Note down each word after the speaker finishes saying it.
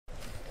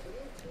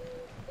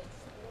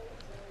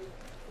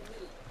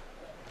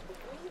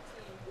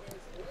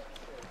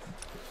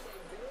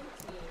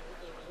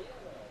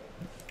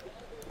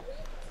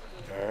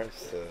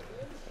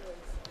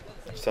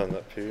something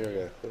up here. I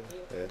got cool.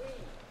 Yeah.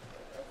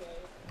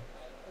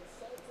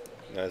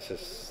 That's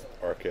just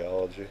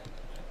archaeology.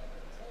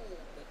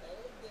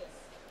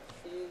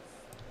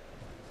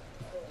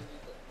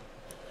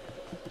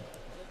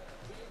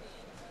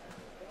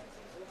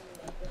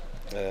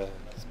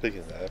 Speaking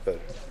of that, I better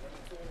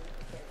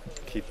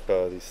keep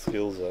these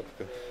skills up.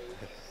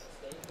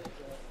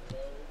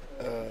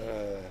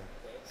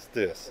 It's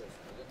this.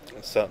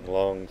 It's something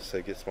long so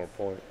it gets more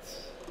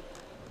points.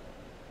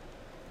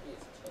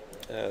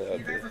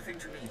 Leave everything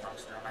to me,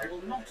 Master. I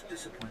will not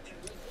disappoint you.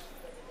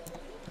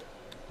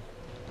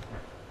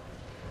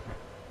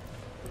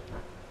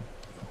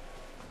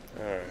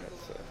 Alright,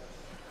 so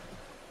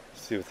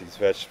let's see what these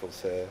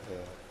vegetables have.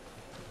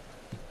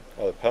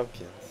 Oh, the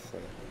pumpkins.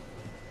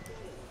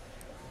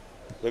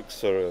 Looks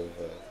sort of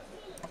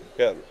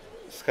got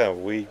this kind of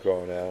weed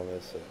growing out of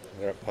this.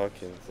 They're not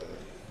pumpkins.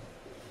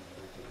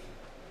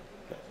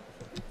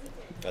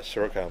 Not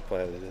sure what kind of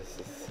plant it is.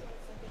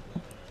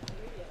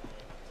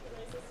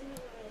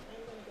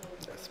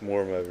 It's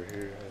more over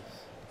here.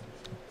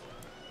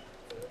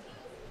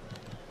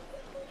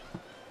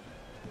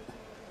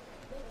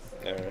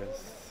 Alright,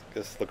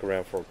 let's look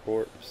around for a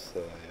corpse.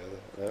 Yeah,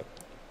 nope.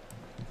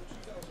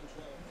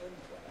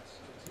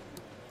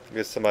 I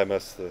guess somebody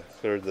must have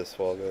cleared this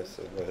while ago,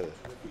 so go ahead.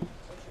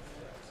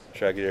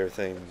 Try to get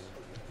everything.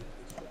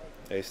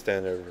 A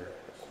stand over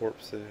a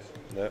corpse there.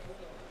 Nope.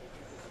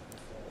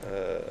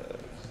 Go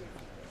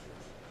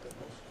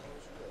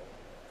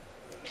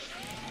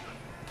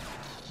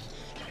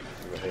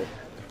ahead.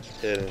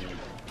 Hit and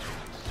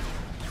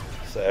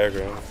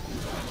diagram.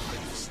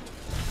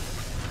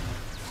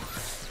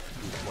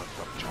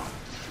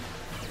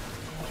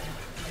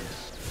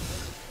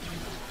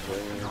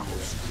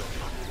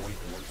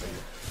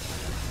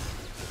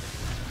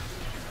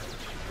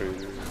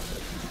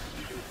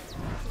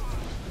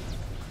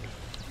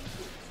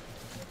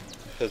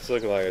 It's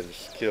looking like I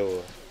just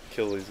kill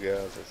these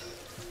guys.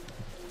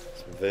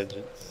 It's some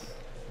vengeance.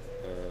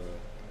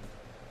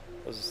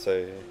 What does it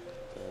say?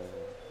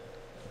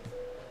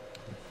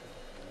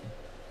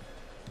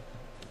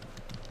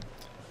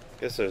 I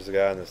guess there's a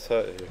guy in this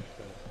hut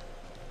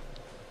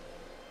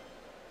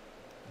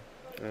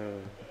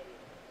here.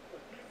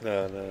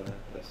 No.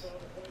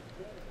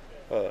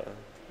 Oh,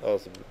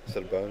 it's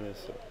a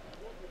bonus.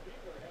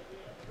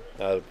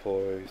 Not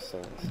deploy,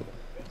 so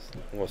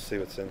we'll see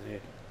what's in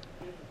here.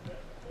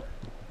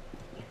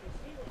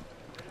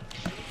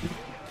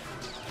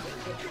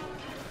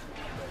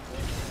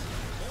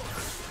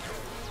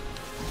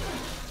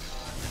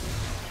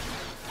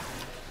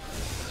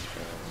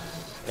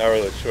 Not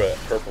really sure what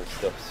that purple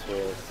stuff's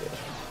for.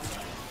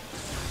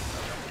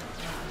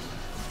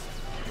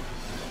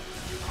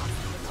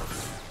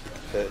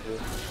 That here.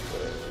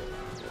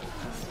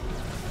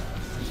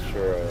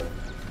 Sure.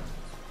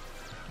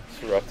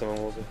 Disrupt them a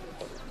little bit.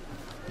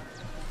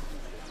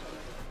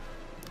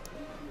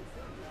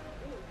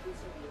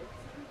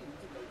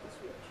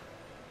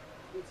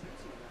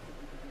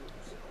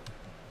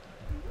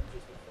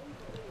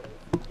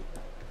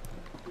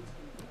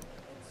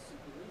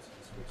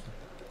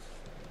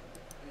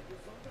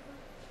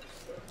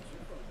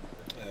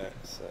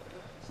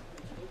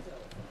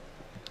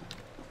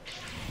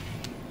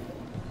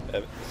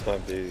 This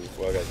might be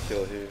what I got to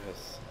kill here.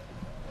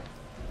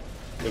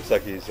 Looks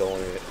like he's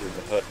only in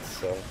the hut,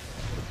 so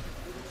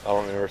I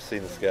don't ever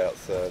seen this guy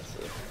outside,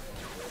 so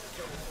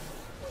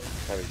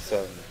might be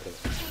something to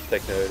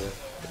take note of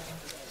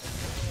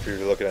if you're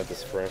looking at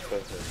this for info.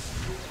 Let's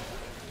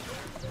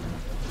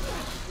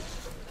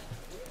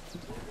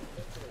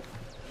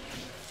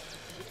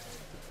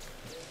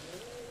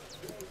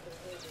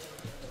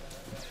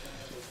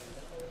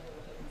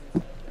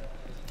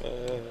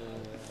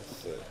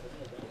see.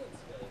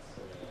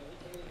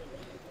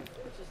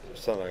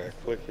 Something I gotta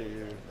click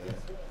here.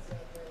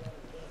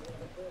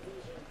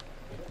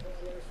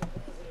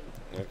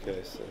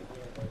 Okay, so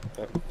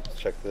let's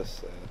check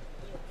this.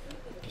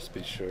 Just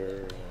be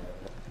sure.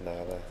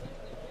 Nada.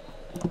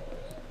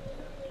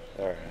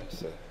 Alright,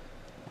 so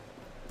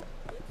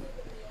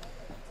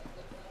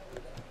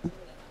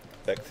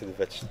back to the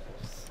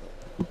vegetables.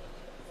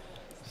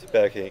 See,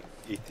 bad I can't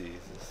eat these.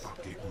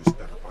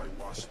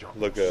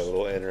 Look a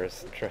little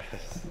interesting. Try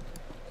this.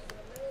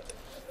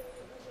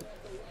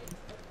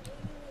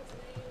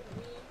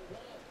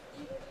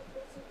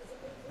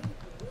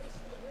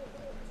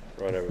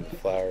 Run over the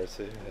flowers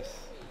here.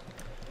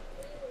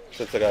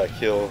 Since I gotta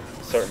kill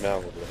a certain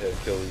amount, we'll go ahead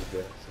and kill these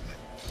guys.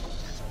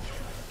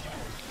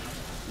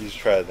 You just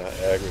try to not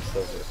aggro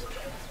stuff, but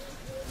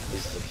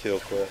this is a kill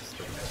quest.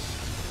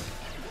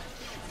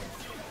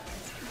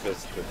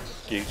 That's the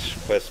Geach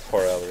quest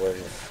part out of the way.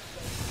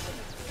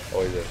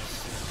 Oh yeah,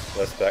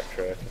 less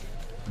backtracking.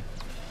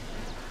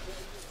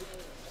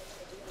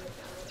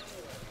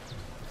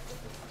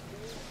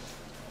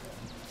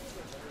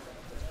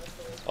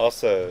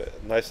 Also,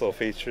 nice little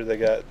feature they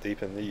got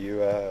deep in the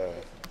UI.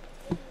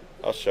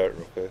 I'll show it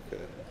real quick.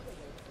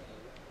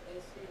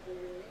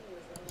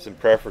 Some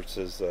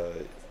preferences.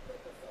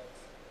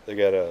 They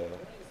got a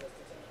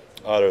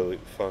auto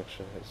loop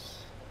function.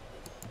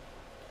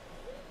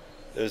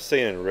 There's a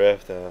scene in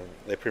Rift, and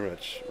they pretty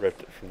much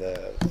ripped it from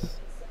that.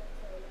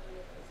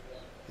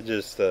 It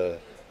just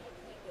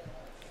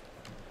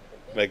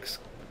makes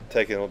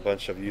taking a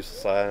bunch of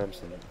useless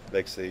items and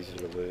makes it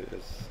easier to loot.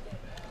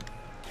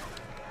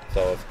 That's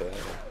all it's been.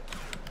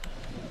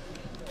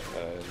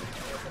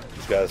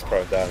 These guys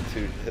probably died in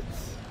 2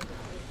 hits.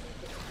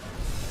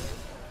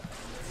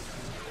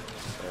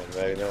 And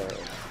maybe not.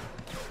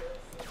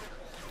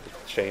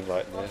 Chain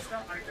lightning. Master,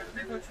 I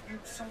deliver to you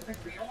something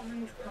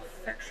beyond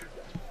perfection.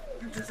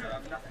 You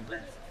deserve nothing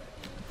less.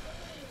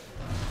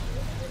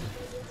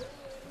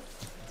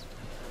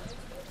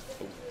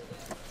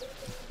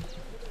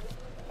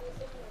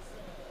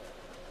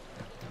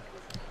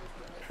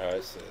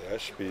 Alright, so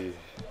that should be.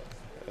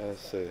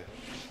 Let's see.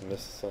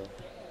 Missed some.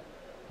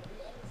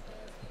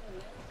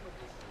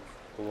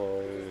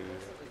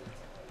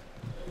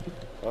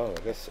 Oh, I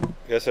guess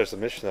there's a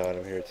mission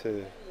item here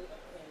too.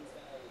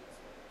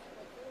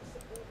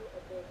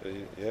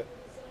 Yep.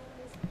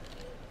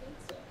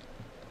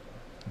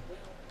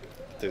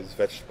 Those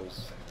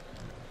vegetables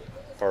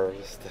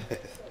harvest.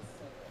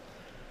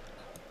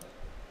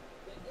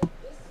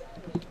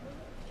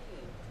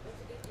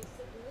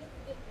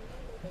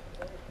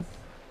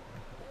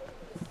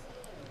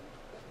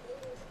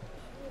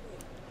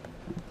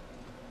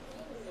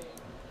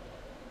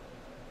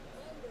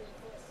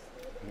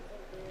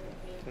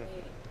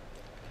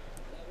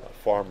 A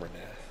farmer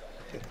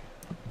now.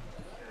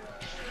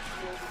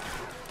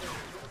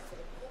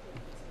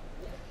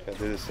 Can I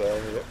do this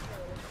side? Yep.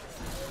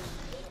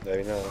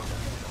 Maybe not.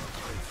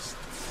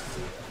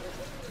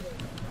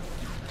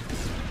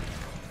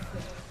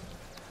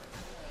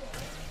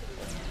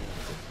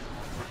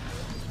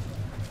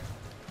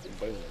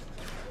 Boom.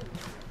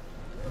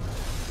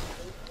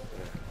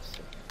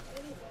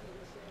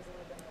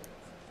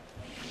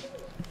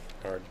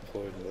 Hard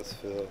deployed in this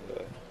field.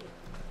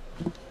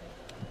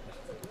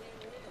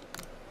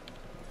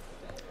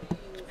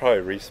 It's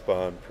probably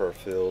respawn per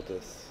field.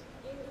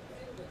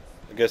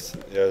 I guess,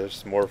 yeah,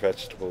 there's more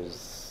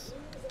vegetables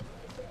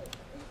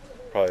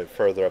probably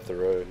further up the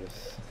road.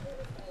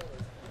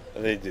 I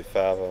need to do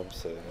 5 of them,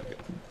 so I'm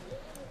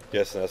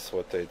guessing that's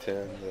what they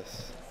tend.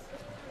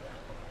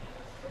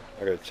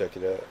 I gotta check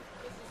it out.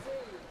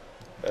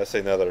 I see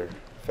another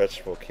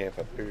vegetable camp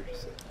up here,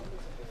 so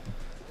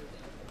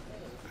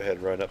go ahead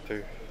and run up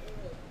here.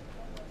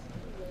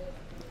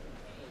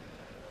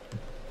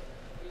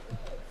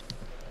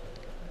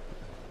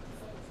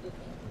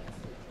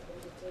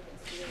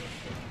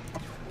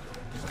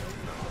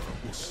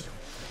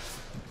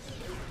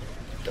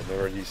 I've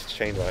never used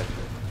chain line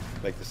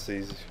to make this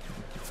easy.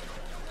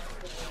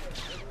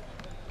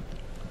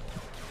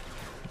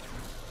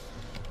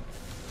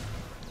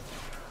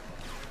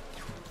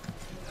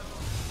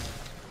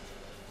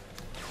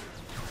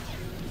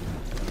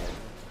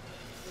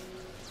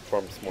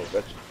 Farm some more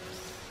vegetables.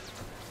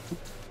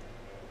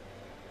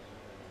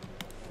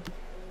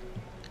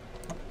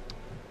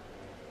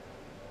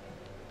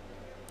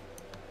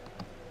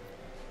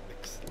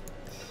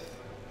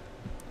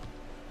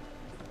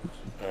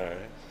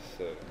 Alright,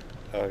 so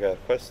I got a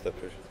quest up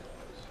here.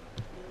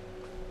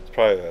 It's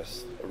probably a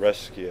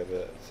rescue, I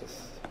bet. Let's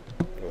just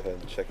go ahead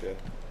and check it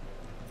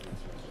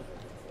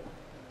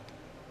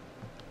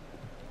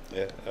out.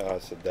 Yeah,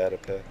 it's a data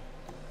pack.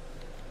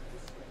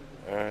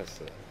 Alright,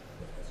 so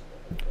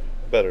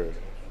I'm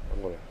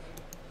gonna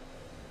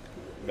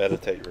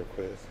meditate real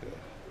quick.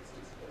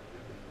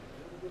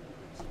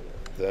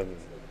 Then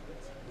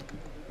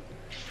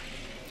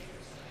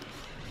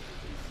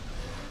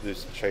do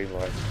some chain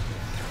lightning.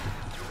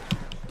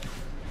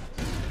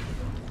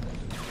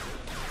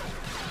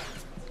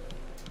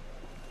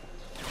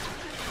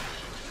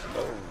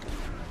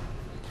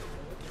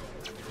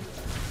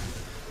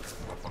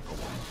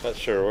 Not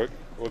sure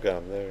what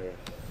got him there.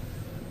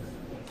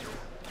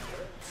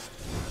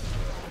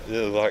 It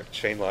looked like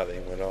chain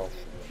lightning went off.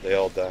 They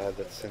all died.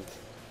 That's it.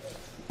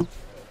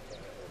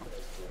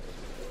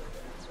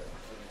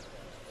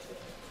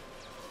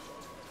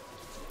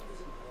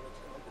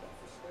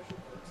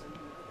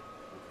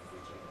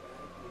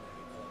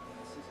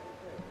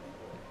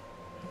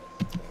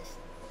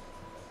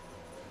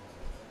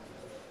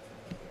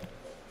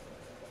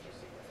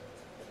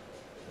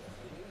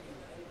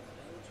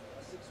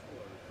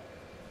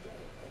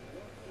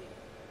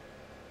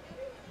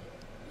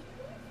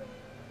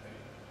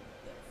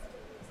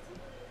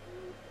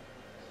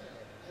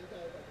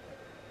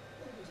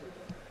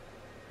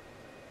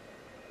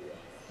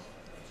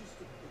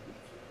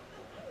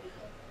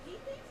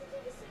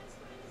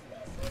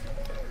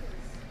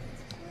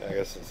 I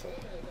guess it's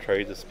a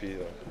trade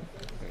dispute.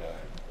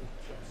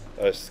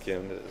 No, I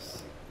skimmed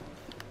this.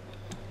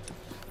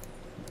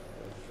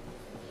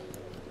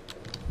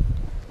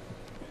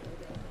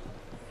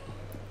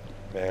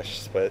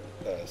 Mash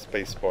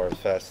space bar as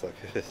fast as I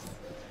could.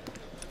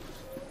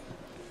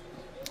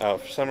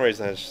 For some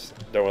reason I just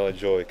don't really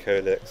enjoy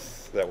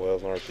codex that well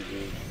as an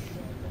RPG.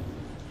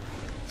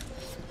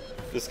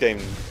 This game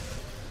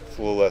is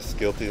a little less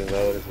guilty than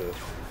others, but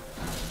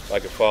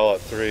like a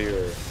Fallout 3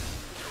 or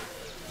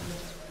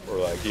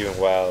like even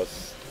WoW,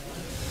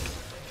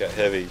 got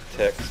heavy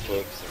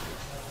textbooks.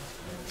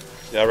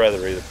 Yeah, I'd rather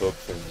read a book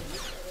than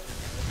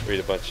read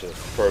a bunch of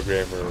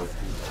programmer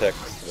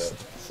text about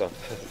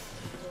something.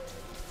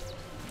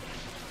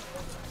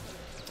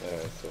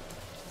 Alright, so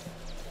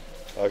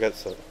I got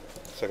some.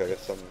 Looks like I got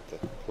something to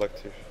collect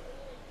here.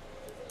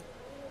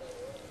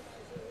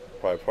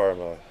 Probably part of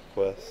my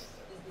quest.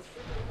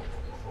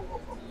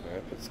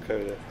 Alright, it's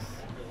codex.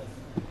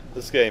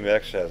 This game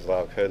actually has a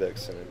lot of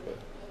codex in it,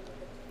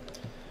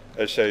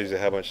 but it shows you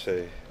how much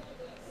they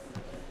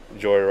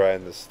enjoy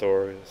writing the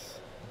stories.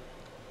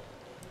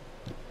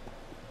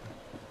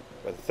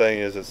 But the thing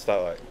is, it's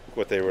not like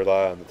what they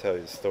rely on to tell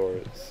you the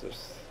story. It's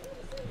just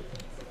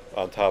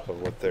on top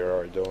of what they're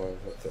already doing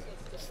with the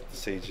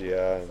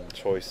CGI and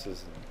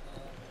choices and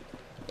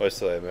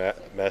mostly a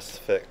Mass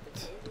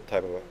Effect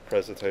type of a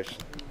presentation.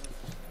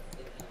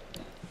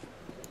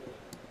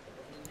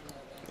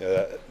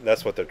 Yeah,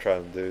 that's what they're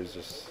trying to do, is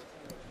just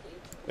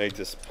make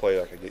this play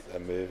like a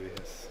movie.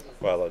 That's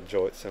why I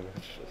enjoy it so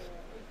much.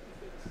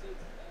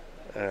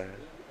 Alright.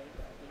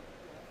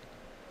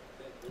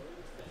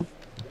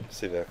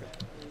 See if I can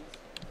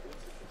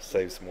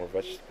save some more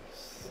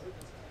vegetables.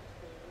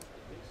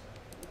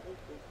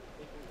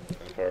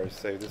 I've already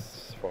saved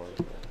this farm.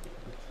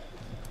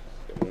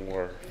 Get one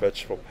more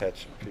vegetable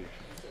patch up here.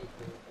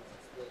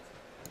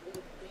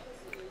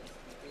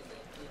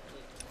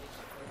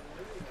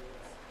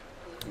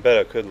 I bet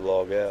I could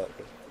log out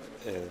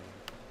and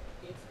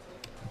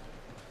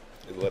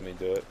it'd let me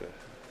do it, but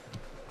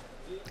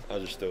I'll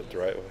just do it the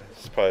right way.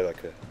 It's probably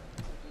like a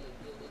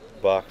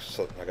box or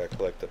something I gotta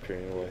collect up here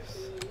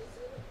anyways.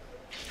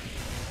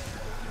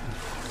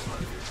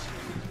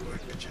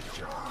 Look at your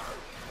job.